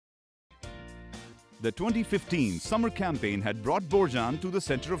The 2015 summer campaign had brought Borjan to the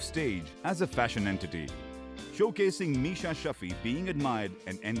center of stage as a fashion entity, showcasing Misha Shafi being admired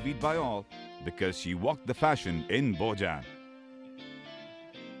and envied by all because she walked the fashion in Borjan.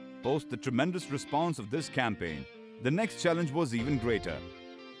 Post the tremendous response of this campaign, the next challenge was even greater: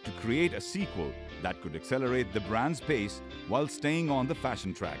 to create a sequel that could accelerate the brand's pace while staying on the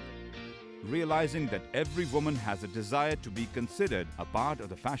fashion track. Realizing that every woman has a desire to be considered a part of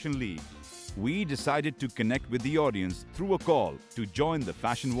the fashion league, we decided to connect with the audience through a call to join the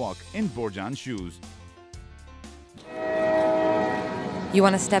fashion walk in Borjan's shoes. You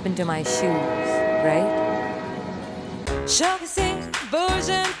want to step into my shoes, right?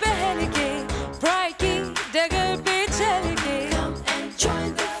 Come and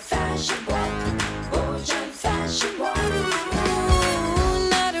join the fashion walk, Borjan fashion walk.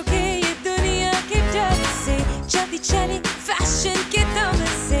 Fashion ke dam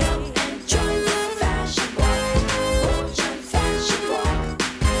se Come and join the fashion walk, Borjan fashion walk.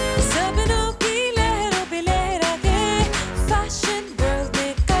 sabno ki lehron pe lehra ke fashion world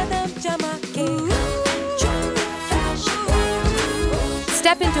mein kadam jama ke. Come and join the fashion walk.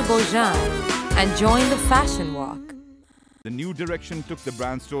 Step into Borjan and join the fashion walk. The new direction took the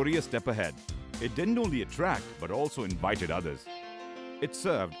brand story a step ahead. It didn't only attract but also invited others. It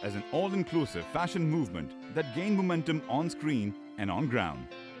served as an all-inclusive fashion movement that gained momentum on screen and on ground.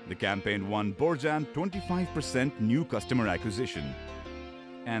 The campaign won Borjan 25% new customer acquisition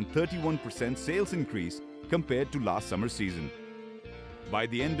and 31% sales increase compared to last summer season. By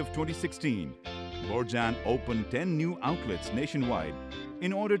the end of 2016, Borjan opened 10 new outlets nationwide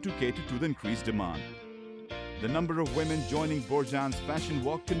in order to cater to the increased demand. The number of women joining Borjan's fashion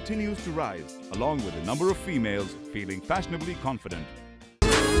walk continues to rise, along with the number of females feeling fashionably confident.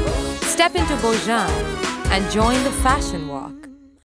 Step into Borjan and join the fashion walk.